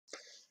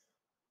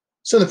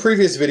So in the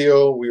previous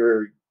video, we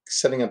were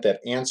setting up that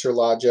answer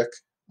logic.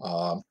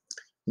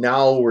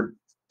 Now we're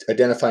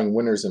identifying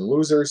winners and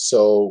losers.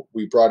 So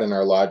we brought in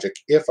our logic.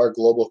 If our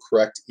global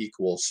correct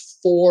equals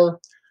 4,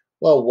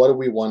 well, what do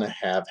we want to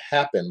have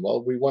happen?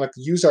 Well, we want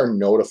to use our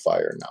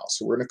notifier now.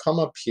 So we're going to come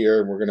up here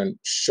and we're going to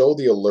show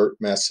the alert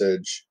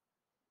message.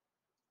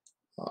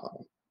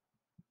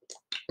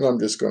 And I'm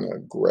just going to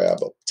grab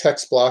a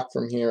text block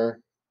from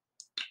here.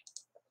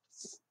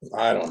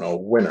 I don't know,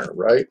 winner,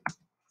 right?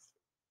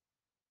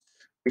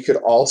 We could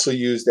also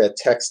use that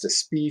text to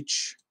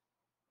speech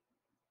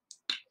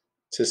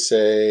to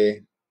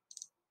say,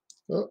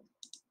 oh,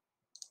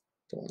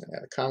 don't want to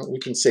add a comment. We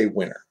can say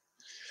winner.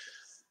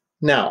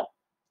 Now,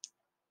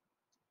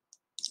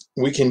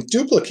 we can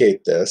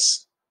duplicate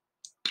this,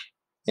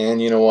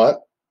 and you know what?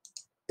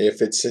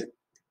 If it's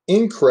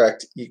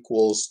incorrect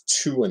equals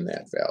 2 in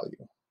that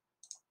value,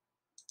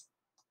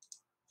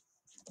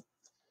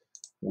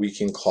 we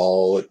can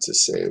call it to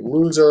say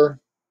loser.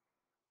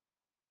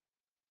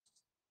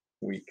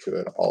 We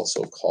could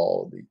also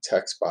call the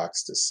text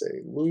box to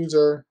say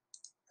loser.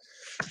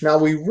 Now,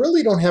 we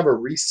really don't have a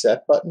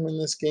reset button in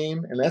this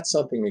game, and that's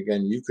something,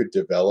 again, you could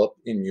develop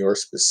in your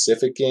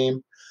specific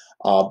game,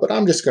 but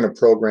I'm just going to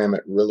program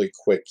it really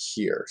quick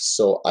here.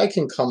 So I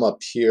can come up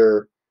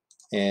here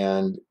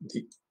and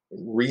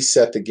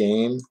reset the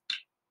game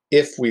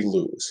if we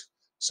lose.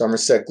 So I'm going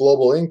to set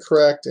global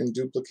incorrect and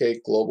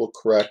duplicate global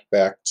correct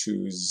back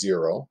to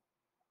 0.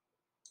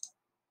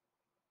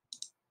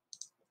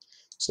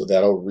 So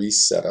that'll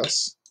reset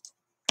us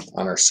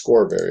on our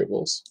score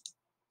variables.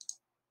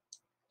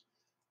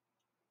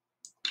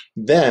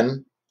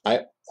 Then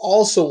I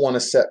also want to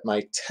set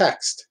my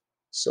text.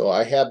 So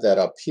I have that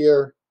up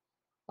here.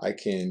 I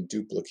can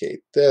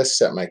duplicate this,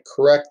 set my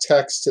correct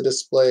text to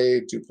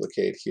display,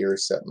 duplicate here,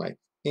 set my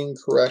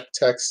incorrect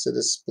text to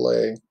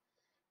display,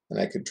 and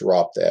I could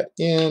drop that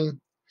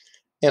in.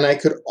 And I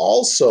could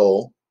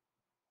also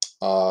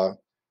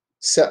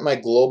set my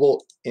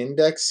global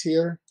index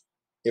here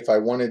if I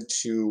wanted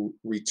to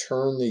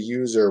return the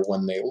user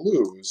when they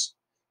lose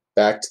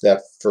back to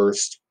that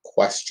first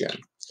question.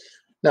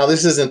 Now,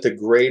 this isn't the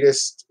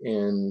greatest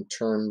in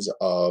terms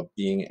of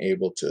being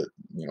able to,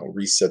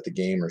 reset the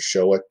game or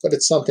show it, but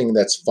it's something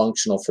that's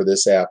functional for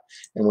this app.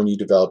 And when you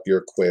develop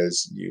your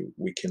quiz,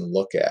 we can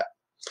look at.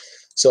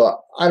 So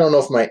I don't know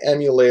if my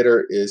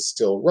emulator is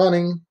still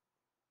running.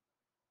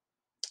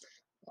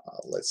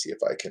 Let's see if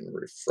I can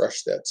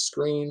refresh that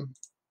screen.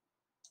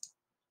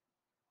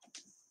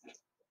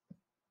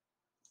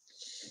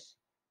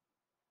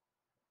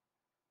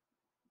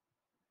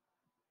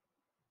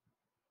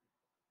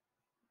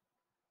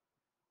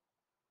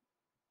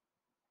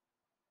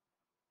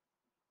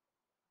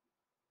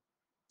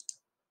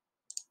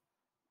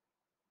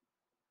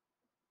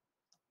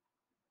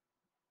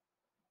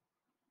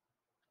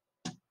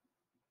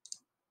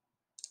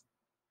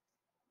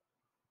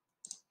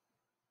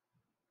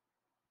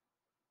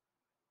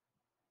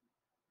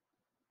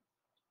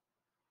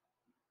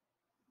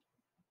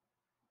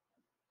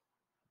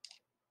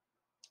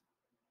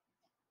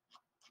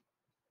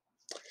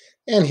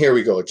 And here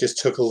we go. It just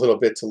took a little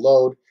bit to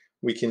load.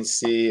 We can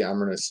see, I'm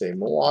going to say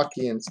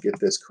Milwaukee and get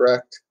this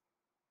correct.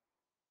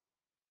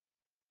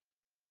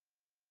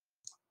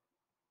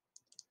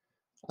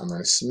 I'm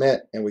going to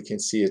submit, and we can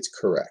see it's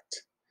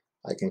correct.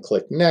 I can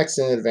click next,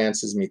 and it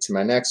advances me to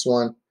my next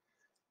one.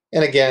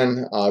 And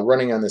again,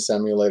 running on this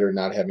emulator,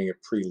 not having it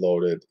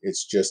preloaded,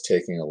 it's just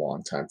taking a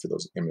long time for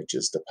those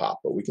images to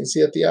pop. But we can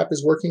see that the app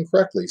is working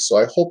correctly. So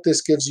I hope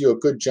this gives you a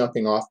good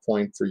jumping off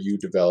point for you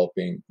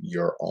developing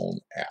your own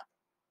app.